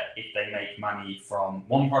care if they make money from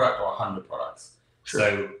one product or 100 products. Sure.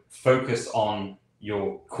 So focus on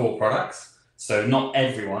your core products. So not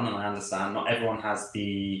everyone, and I understand, not everyone has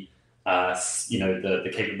the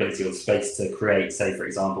the capability or the space to create, say, for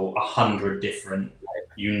example, 100 different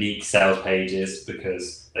unique sales pages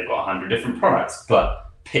because they've got 100 different products. But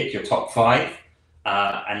pick your top 5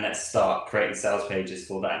 and let's start creating sales pages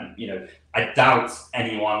for them. I doubt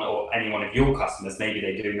any one of your customers, maybe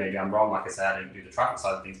they do, maybe I'm wrong, like I said, I don't do the traffic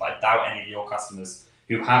side of things, but I doubt any of your customers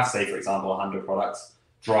who have, say, for example, 100 products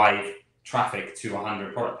drive traffic to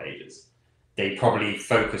 100 product pages. They probably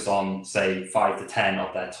focus on, say, 5 to 10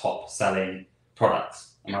 of their top selling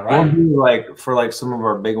products. Am I right? We'll do for some of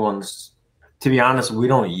our big ones, to be honest, we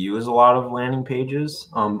don't use a lot of landing pages,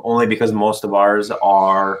 only because most of ours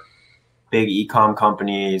are big e-com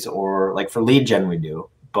companies, or like for lead gen we do.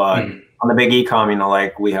 But on the big e-com,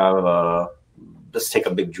 we have let's take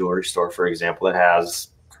a big jewelry store, for example, that has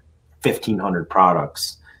 1,500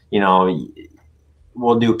 products.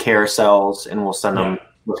 We'll do carousels and we'll send them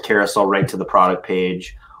with carousel right to the product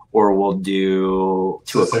page, or we'll do.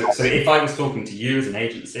 So if I was talking to you as an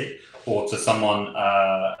agency, or to someone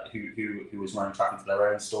who was running traffic to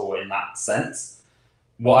their own store in that sense,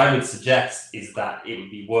 what I would suggest is that it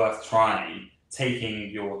would be worth trying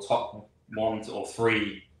taking your top 1 or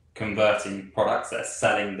 3 converting products that are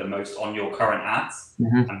selling the most on your current ads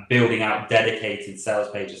and building out dedicated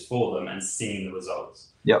sales pages for them and seeing the results.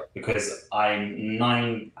 Yep. Because I'm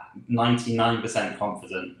 99%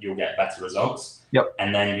 confident you'll get better results. Yep.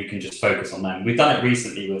 And then you can just focus on them. We've done it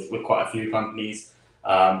recently with quite a few companies.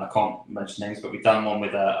 I can't mention names, but we've done one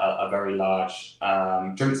with a very large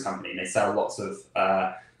drinks company. And they sell lots of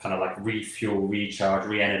kind of like refuel, recharge,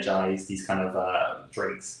 re-energize, these kind of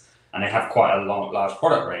drinks. And they have quite a large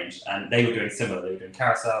product range. And they were doing similar. They were doing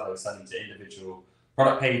carousel. They were selling to individual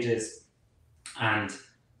product pages. And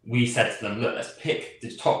we said to them, look, let's pick the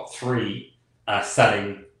top 3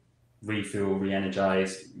 selling refuel,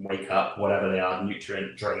 re-energize, wake up, whatever they are,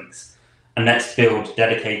 nutrient drinks. And let's build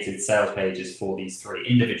dedicated sales pages for these 3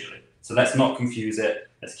 individually. So let's not confuse it.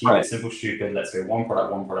 Let's keep it simple, stupid. Let's go one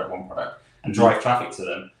product, and drive traffic to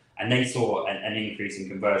them. And they saw an increase in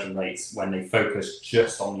conversion rates when they focused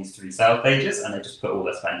just on these 3 sales pages, and they just put all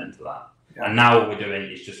their spend into that. Yeah. And now what we're doing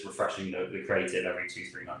is just refreshing the creative every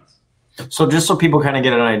 2-3 months. So just so people kind of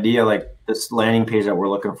get an idea, like this landing page that we're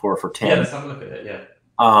looking for 10. Yeah, let's have a look at it. Yeah.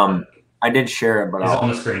 I did share it, but it's on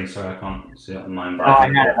the screen, so I can't see it on mine. But I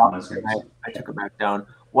had it on my screen. I took it back down.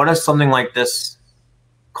 What does something like this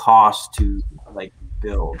cost to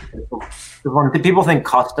build? When people think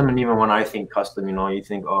custom, and even when I think custom, you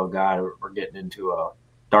think, oh God, we're getting into a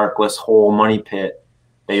darkless hole money pit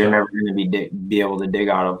that you're never going to be able to dig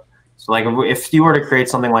out of. So if you were to create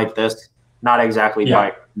something like this, not exactly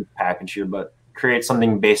by package you, but create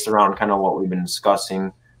something based around kind of what we've been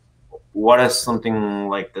discussing, what does something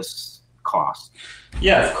like this cost?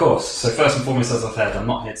 Yeah, of course. So first and foremost, as I said, I'm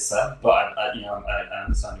not here to sell, but I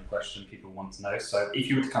understand your question. People want to know. So if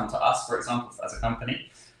you were to come to us, for example, as a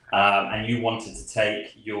company, and you wanted to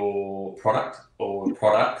take your product or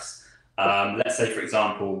products, let's say, for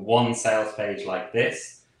example, one sales page like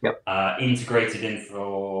this, integrated into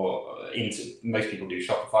most people do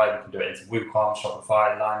Shopify. We can do it into WooCommerce,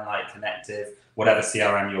 Shopify, Limelight, Connective, whatever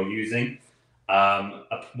CRM you're using.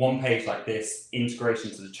 One page like this,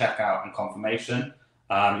 integration to the checkout and confirmation,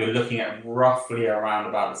 you're looking at roughly around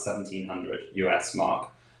about the $1,700 US mark.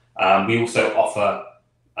 We also offer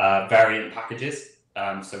variant packages.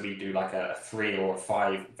 So we do like a 3 or a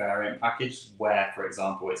 5 variant package where, for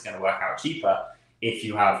example, it's going to work out cheaper if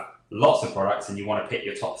you have lots of products and you want to pick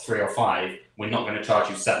your top 3 or 5. We're not going to charge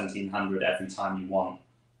you $1,700 every time you want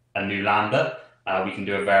a new lander. We can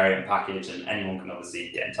do a variant package, and anyone can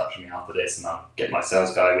obviously get in touch with me after this and I'll get my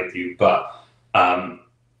sales guy with you. But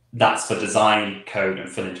that's for design, code, and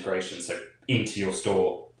full integration. So into your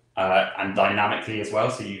store and dynamically as well.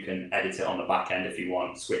 So you can edit it on the back end if you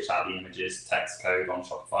want, switch out the images, text, code on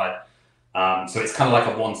Shopify. So it's kind of like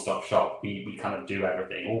a one-stop shop. We kind of do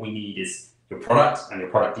everything. All we need is your product and your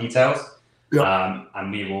product details.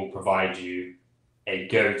 And we will provide you a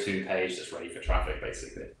go-to page that's ready for traffic,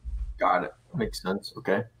 basically. Got it. Makes sense.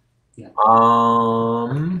 Okay. Yeah.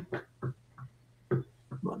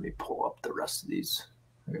 Let me pull up the rest of these.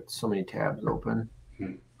 I got so many tabs open.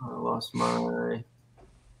 I lost my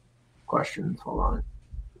questions. Hold on.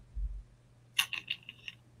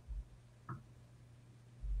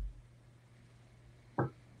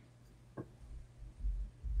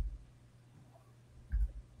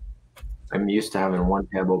 I'm used to having one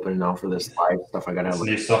tab open now for this live stuff. I gotta have It's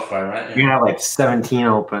new software, right? you have like 17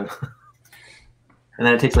 open. And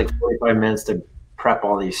then it takes like 45 minutes to prep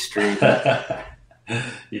all these streams.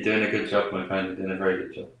 You're doing a good job, my friend. You're doing a very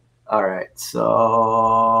good job. All right,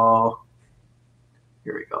 so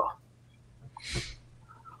here we go.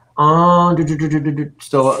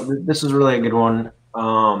 So this is really a good one.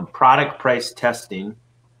 Product price testing.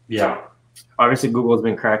 Yeah. Obviously, Google has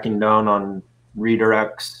been cracking down on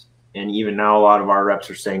redirects, and even now, a lot of our reps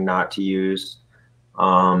are saying not to use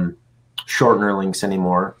shortener links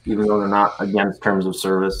anymore, even though they're not against terms of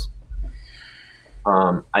service.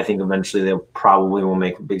 I think eventually they probably will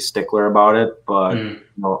make a big stickler about it, but you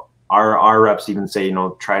know, our reps even say, you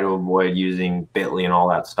know, try to avoid using Bitly and all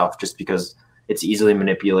that stuff, just because it's easily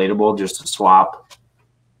manipulatable. Just to swap,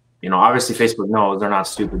 you know, obviously Facebook knows, they're not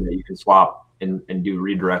stupid, that you can swap and do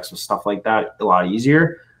redirects and stuff like that a lot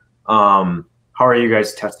easier. How are you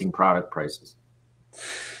guys testing product prices?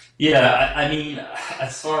 Yeah, I mean,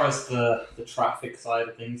 as far as the traffic side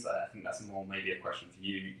of things, I think that's more maybe a question for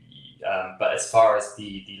you. But as far as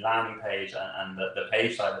the landing page and the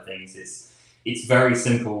page side of things, it's very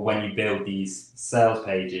simple when you build these sales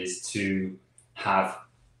pages to have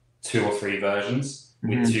 2 or 3 versions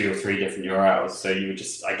with 2 or 3 different URLs. So you would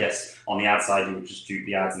just, I guess, on the ad side, you would just dupe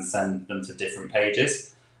the ads and send them to different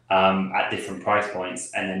pages at different price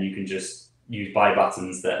points, and then you can just use buy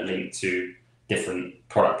buttons that link to different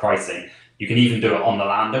product pricing. You can even do it on the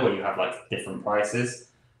lander where you have like different prices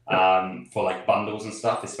for like bundles and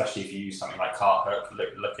stuff, especially if you use something like Cart Hook.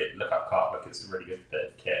 Look up Cart Hook. It's a really good bit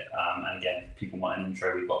of kit. And again, if people want an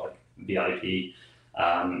intro, we've got like VIP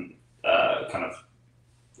kind of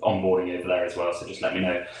onboarding over there as well. So just let me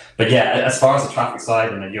know. But yeah, as far as the traffic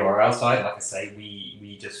side and the URL side, like I say,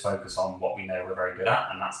 we just focus on what we know we're very good at,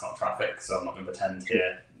 and that's not traffic. So I'm not going to pretend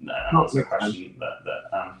here and answer a question that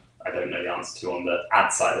I don't know the answer to on the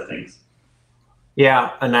ad side of things.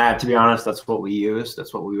 Yeah, and to be honest, that's what we use.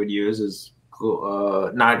 That's what we would use is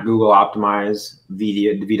not Google Optimize,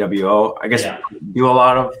 VWO. I guess we do a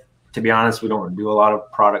lot of, to be honest, we don't do a lot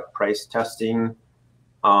of product price testing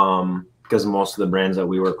because most of the brands that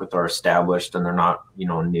we work with are established and they're not, you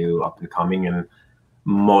know, new, up and coming, and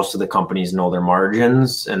most of the companies know their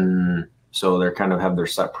margins, and so they're kind of have their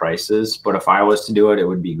set prices. But if I was to do it, it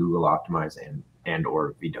would be Google Optimize and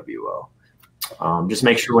or VWO. Just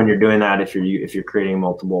make sure when you're doing that, if you're creating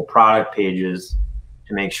multiple product pages,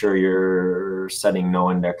 to make sure you're setting no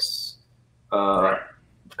index on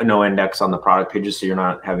the product pages, so you're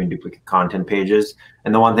not having duplicate content pages.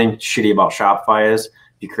 And the one thing shitty about Shopify is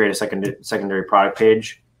if you create a secondary product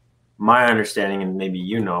page, my understanding, and maybe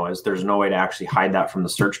you know, is there's no way to actually hide that from the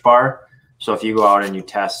search bar. So if you go out and you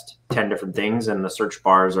test 10 different things and the search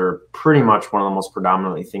bars are pretty much one of the most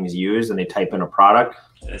predominantly things used, and they type in a product,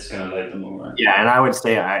 it's going to load them all, right? Yeah, and I would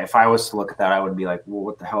say if I was to look at that, I would be like, well,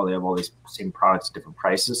 what the hell? They have all these same products at different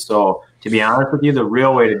prices. So to be honest with you, the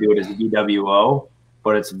real way to do it is VWO,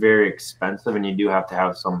 but it's very expensive, and you do have to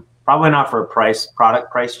have some, probably not for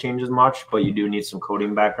product price change as much, but you do need some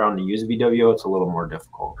coding background to use VWO. It's a little more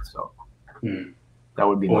difficult. So that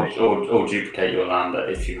would be or duplicate your lander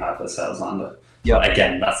if you have a sales lander. Yeah.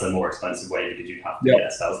 Again, that's a more expensive way because you have to get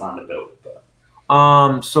a sales lander built.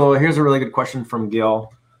 But. So here's a really good question from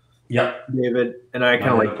Gil. Yep. David, and I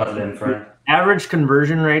kind of like put it in for average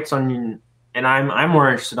conversion rates on, and I'm more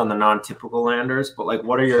interested on the non-typical landers, but like,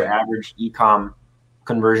 what are your average e-com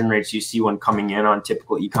conversion rates you see when coming in on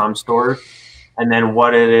typical e-com stores? And then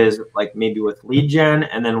what it is like maybe with lead gen,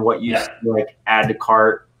 and then what you see like add to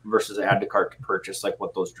cart versus add to cart to purchase, like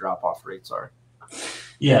what those drop-off rates are.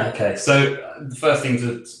 Yeah, okay. So the first thing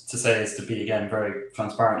to say is to be, again, very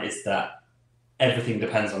transparent, is that everything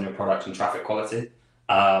depends on your product and traffic quality.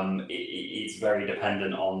 It's very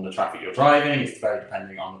dependent on the traffic you're driving. It's very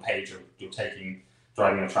dependent on the page you're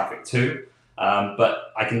driving your traffic to.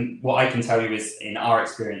 But what I can tell you is, in our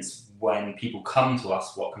experience, when people come to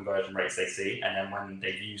us, what conversion rates they see, and then when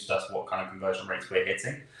they've used us, what kind of conversion rates we're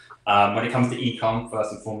hitting. When it comes to e-com,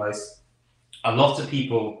 first and foremost, a lot of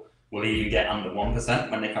people will even get under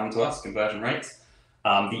 1% when they come to us, conversion rates.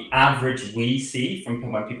 The average we see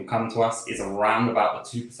from when people come to us is around about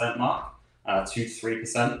the 2% mark, 2 to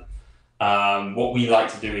 3%. What we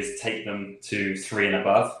like to do is take them to 3 and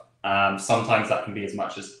above. Sometimes that can be as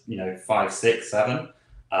much as 5, 6, 7,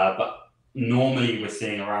 but normally we're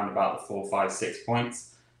seeing around about the 4, 5, 6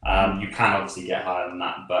 points. You can obviously get higher than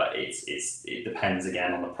that, but it depends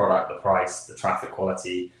again on the product, the price, the traffic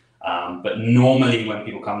quality. But normally when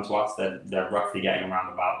people come to us, they're roughly getting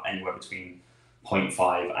around about anywhere between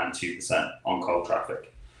 0.5 and 2% on cold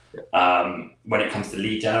traffic. When it comes to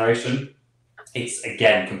lead generation, It's,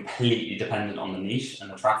 again, completely dependent on the niche and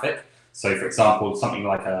the traffic. So, for example, something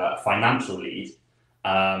like a financial lead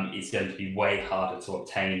is going to be way harder to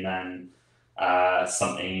obtain than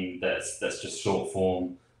something that's just short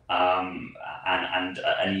form and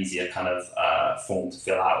an easier kind of form to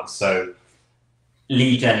fill out. So,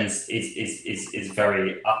 lead gens is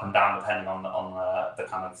very up and down depending on the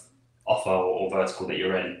kind of offer or vertical that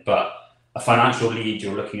you're in. But a financial lead,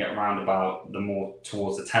 you're looking at around about the more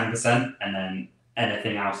towards the 10%, and then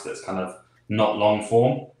anything else that's kind of not long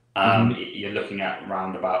form, you're looking at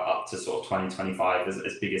around about up to sort of 20, 25,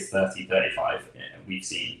 as big as 30, 35 we've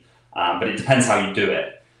seen. But it depends how you do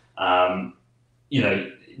it. You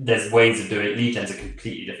know, there's ways of doing it. Lead gen's a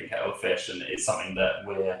completely different kettle of fish, and it's something that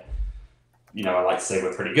we're, you know, I like to say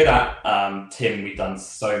we're pretty good at. Tim, we've done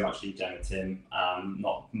so much lead gen with Tim.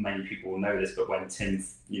 Not many people will know this, but when Tim,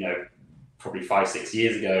 you know, probably 5-6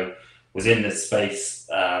 years ago, was in this space,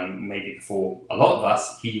 maybe before a lot of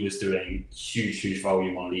us, he was doing huge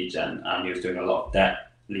volume on lead gen. He was doing a lot of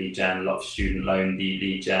debt lead gen, a lot of student loan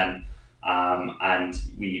lead gen, and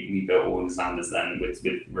we built all the standards then with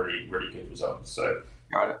really good results. So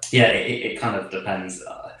yeah, it kind of depends.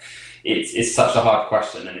 It's such a hard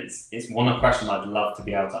question, and it's one question I'd love to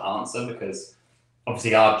be able to answer, because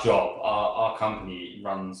obviously our job, our company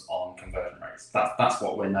runs on conversion rates. That's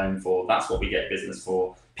what we're known for. That's what we get business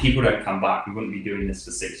for. People don't come back. We wouldn't be doing this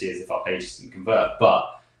for 6 years if our pages didn't convert.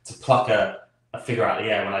 But to pluck a figure out of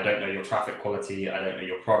the air when I don't know your traffic quality, I don't know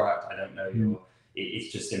your product, I don't know your,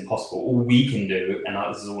 it's just impossible. All we can do, and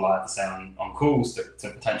this is all I have to say on calls to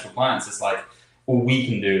potential clients, is like, all we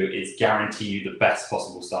can do is guarantee you the best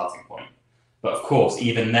possible starting point. But of course,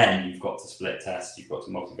 even then, you've got to split test, you've got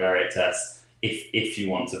to multivariate test, if you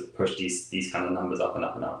want to push these kind of numbers up and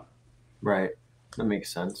up and up. Right. That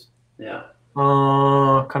makes sense. Yeah.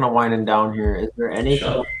 Kind of winding down here. Is there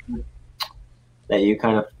anything that you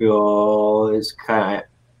kind of feel is kind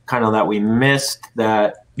of that we missed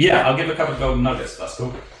that? Yeah, I'll give a couple of golden nuggets. That's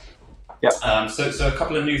cool. Yeah. So a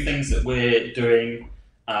couple of new things that we're doing,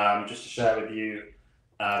 just to share with you,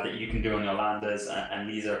 that you can do on your landers, and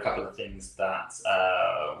these are a couple of things that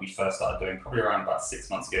we first started doing probably around about 6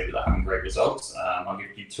 months ago, but they're having great results. I'll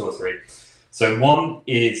give you 2 or 3. So one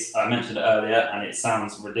is, I mentioned it earlier, and it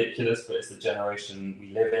sounds ridiculous, but it's the generation we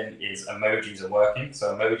live in, is emojis are working.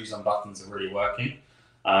 So emojis on buttons are really working.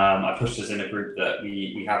 I pushed this in a group that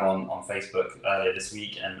we have on Facebook earlier this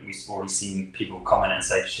week, and we've already seen people comment and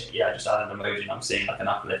say, shit, yeah, I just added an emoji and I'm seeing like an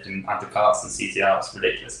uplift in add to carts and CTR. It's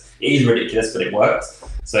ridiculous. It is ridiculous, but it works.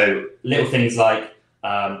 So little things like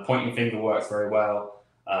pointing finger works very well.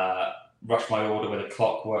 Rush my order with a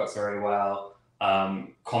clock works very well.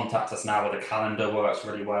 Contact us now with a calendar works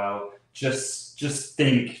really well. Just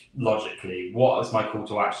think logically, what is my call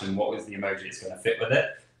to action? What is the emoji that's going to fit with it?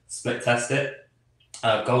 Split test it.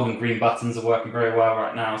 Gold and green buttons are working very well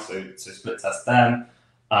right now, so split test them.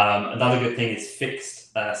 Another good thing is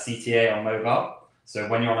fixed CTA on mobile. So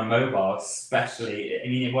when you're on a mobile, especially, I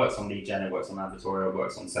mean, it works on lead gen, it works on advertorial, it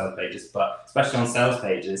works on sales pages, but especially on sales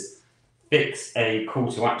pages, fix a call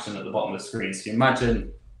to action at the bottom of the screen. So you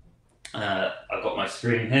imagine, I've got my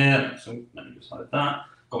screen here, so let me just hide that.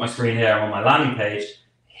 Got my screen here, I'm on my landing page.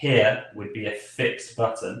 Here would be a fixed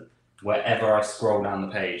button wherever I scroll down the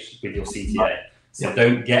page with your CTA. So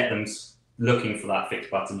don't get them looking for that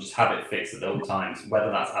fixed button, just have it fixed at all times,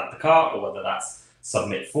 whether that's add to cart or whether that's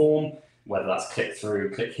submit form, whether that's click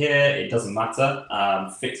through, click here, it doesn't matter.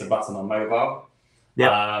 Fix a button on mobile.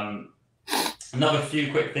 Another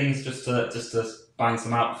few quick things just to bang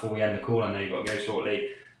some out before we end the call. I know you've got to go shortly,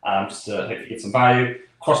 just to hopefully give some value.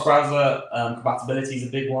 Cross-browser compatibility is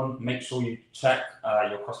a big one. Make sure you check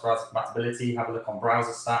your cross-browser compatibility, have a look on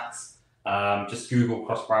browser stats, just Google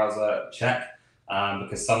cross-browser check.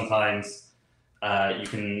 Because sometimes you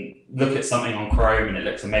can look at something on Chrome and it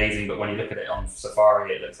looks amazing, but when you look at it on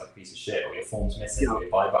Safari, it looks like a piece of shit, or your form's missing, or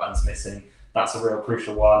your buy button's missing. That's a real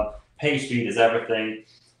crucial one. Page speed is everything.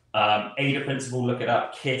 ADA principle, look it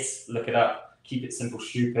up. KISS, look it up. Keep it simple,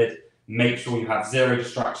 stupid. Make sure you have 0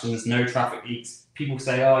 distractions, no traffic leaks. People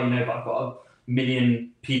say, oh, you know, but I've got 1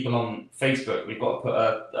 million people on Facebook. We've got to put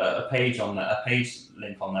a page on there, a page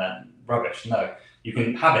link on there. Rubbish. No. You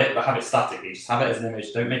can have it, but have it statically. Just have it as an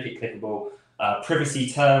image. Don't make it clickable.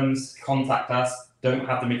 Privacy terms, contact us. Don't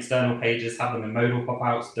have them external pages. Have them in modal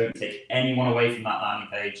pop-outs. Don't take anyone away from that landing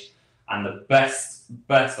page. And the best,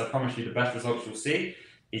 I promise you, the best results you'll see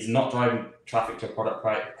is not driving traffic to a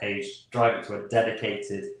product page. Drive it to a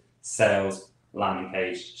dedicated sales landing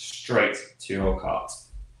page, straight to your cart.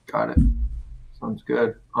 Got it. Sounds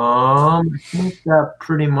good. I think that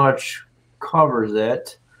pretty much covers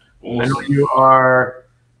it. Awesome. I know you are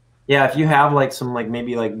Yeah, if you have like some like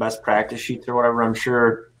maybe like best practice sheets or whatever, I'm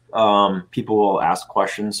sure people will ask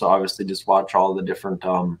questions. So obviously just watch all the different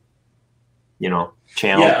channels.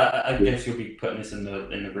 Yeah, I guess you'll be putting this in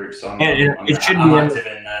the group, so And it should I'm be in active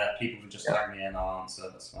in there. People can just tag me in, I'll answer.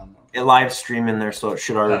 That's fine. it live stream in there, so it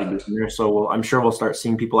should already be Perfect. in there. So I'm sure we'll start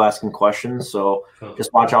seeing people asking questions. So Cool.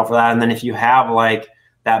 just watch out for that. And then if you have like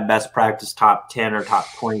that best practice top 10 or top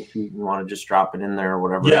 20 sheet, you want to just drop it in there or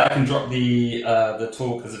whatever. Yeah, I can drop the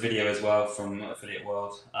talk as a video as well from Affiliate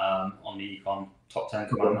World on the econ top 10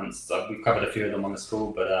 commandments. So we've covered a few of them on the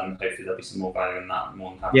school, but hopefully there'll be some more value in that. I'm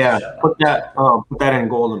more than happy to share that. Put that in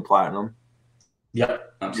gold and platinum.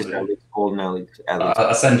 Yep, absolutely. Just gold and AdLeaks.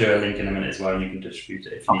 I'll send you a link in a minute as well, and you can distribute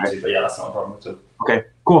it if you need to. But yeah, that's not a problem at all. Okay,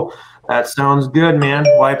 cool. That sounds good, man.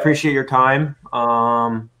 Well, I appreciate your time.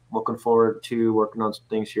 Looking forward to working on some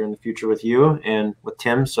things here in the future with you and with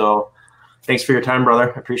Tim. So thanks for your time,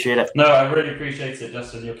 brother. I appreciate it. No, I really appreciate it,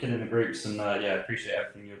 Justin. You're killing the groups, and I appreciate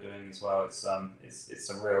everything you're doing as well. It's a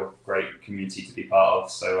real great community to be part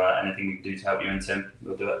of. So anything we can do to help you and Tim,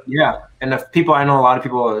 we'll do it. Yeah, and if people, I know a lot of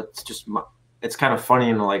people, it's kind of funny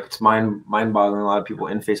and like it's mind-boggling. A lot of people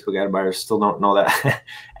in Facebook ad buyers still don't know that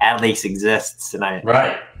AdLeaks exists, and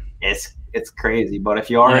it's crazy. But if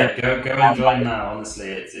you are, go and join now. Honestly,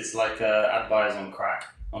 it's like ad buyers on crack.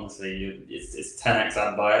 Honestly, it's 10x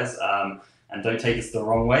ad buyers. And don't take this the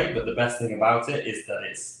wrong way, but the best thing about it is that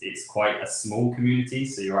it's quite a small community,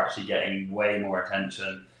 so you're actually getting way more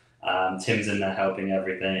attention. Tim's in there helping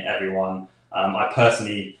everyone. I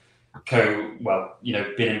personally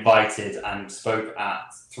been invited and spoke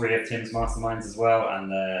at 3 of Tim's masterminds as well, and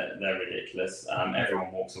they're ridiculous.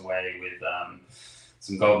 Everyone walks away with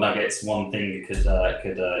some gold nuggets. One thing that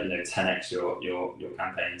could 10x your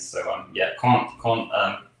campaigns. So can't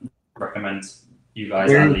recommend you guys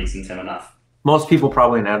AdLeaks and Tim enough. Most people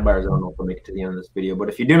probably in ad buyers don't know if they'll make it to the end of this video, but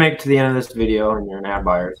if you do make it to the end of this video and you're in ad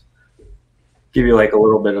buyers, give you like a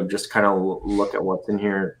little bit of just kind of look at what's in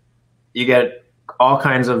here. You get all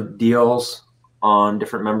kinds of deals on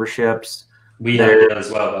different memberships. We have that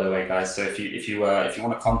as well, by the way, guys. So if you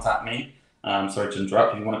want to contact me, sorry to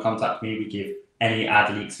interrupt. If you want to contact me, we give any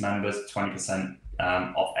AdLeaks members 20%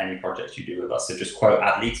 off any projects you do with us. So just quote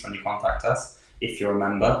AdLeaks when you contact us. If you're a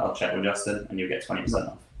member, I'll check with Justin, and you'll get 20%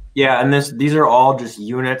 off. Yeah, and these are all just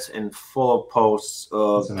units and full of posts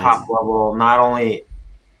of top level, not only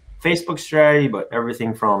Facebook strategy, but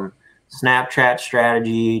everything from Snapchat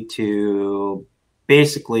strategy to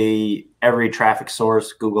basically every traffic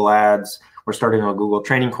source, Google Ads. We're starting a Google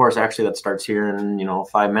training course actually that starts here in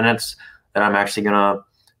 5 minutes that I'm actually gonna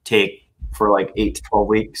take for like 8 to 12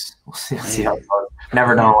 weeks. We'll see how it goes.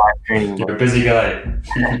 Never done a live training. You're a busy guy.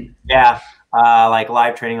 Yeah, like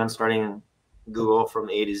live training on starting Google from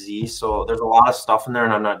A to Z. So there's a lot of stuff in there,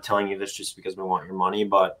 and I'm not telling you this just because we want your money,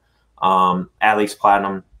 but AdLeaks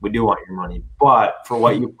Platinum, we do want your money. But for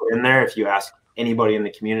what you put in there, if you ask anybody in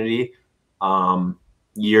the community,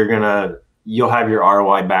 you'll have your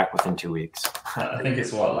ROI back within 2 weeks. I think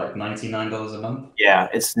it's what, like $99 a month? Yeah,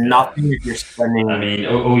 it's nothing if you're spending. I mean,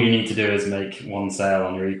 all you need to do is make one sale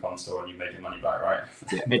on your ecom store and you make your money back, right?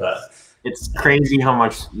 Yeah, it's crazy how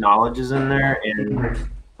much knowledge is in there, and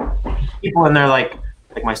people in there like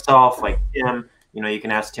myself, like Tim, you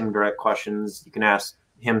can ask Tim direct questions. You can ask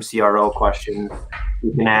him CRO questions.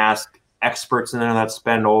 You can ask experts in there that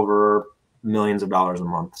spend over millions of dollars a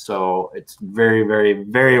month. So it's very, very,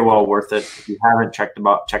 very well worth it. If you haven't checked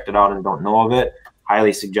it out and don't know of it,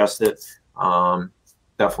 highly suggest it.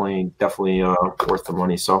 Definitely worth the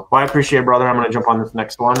money. So I appreciate it, brother. I'm going to jump on this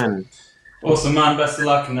next one. And awesome, man. Best of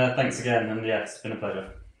luck, and thanks again. And yeah, it's been a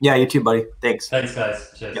pleasure. Yeah, you too, buddy. Thanks. Thanks,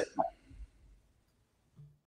 guys. Cheers. Yep.